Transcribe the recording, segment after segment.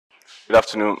Good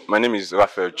afternoon. My name is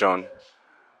Raphael John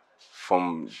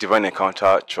from Divine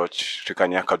Encounter Church,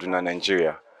 Trikanya, Kaduna,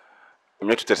 Nigeria. I'm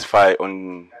here to testify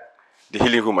on the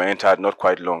healing room I entered not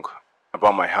quite long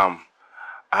about my arm.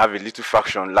 I have a little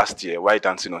fraction last year while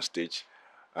dancing on stage,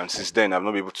 and since then I've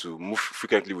not been able to move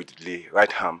frequently with the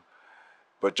right arm.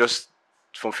 But just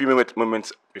from few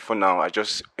moments before now, I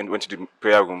just went to the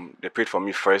prayer room. They prayed for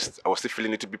me first. I was still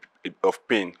feeling a little bit of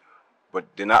pain, but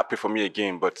they not pray for me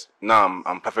again. But now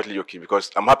I'm perfectly okay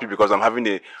because I'm happy because I'm having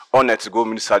a honor to go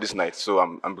minister this night. So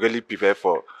I'm really prepared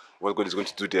for what God is going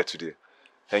to do there today.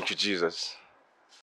 Thank you, Jesus.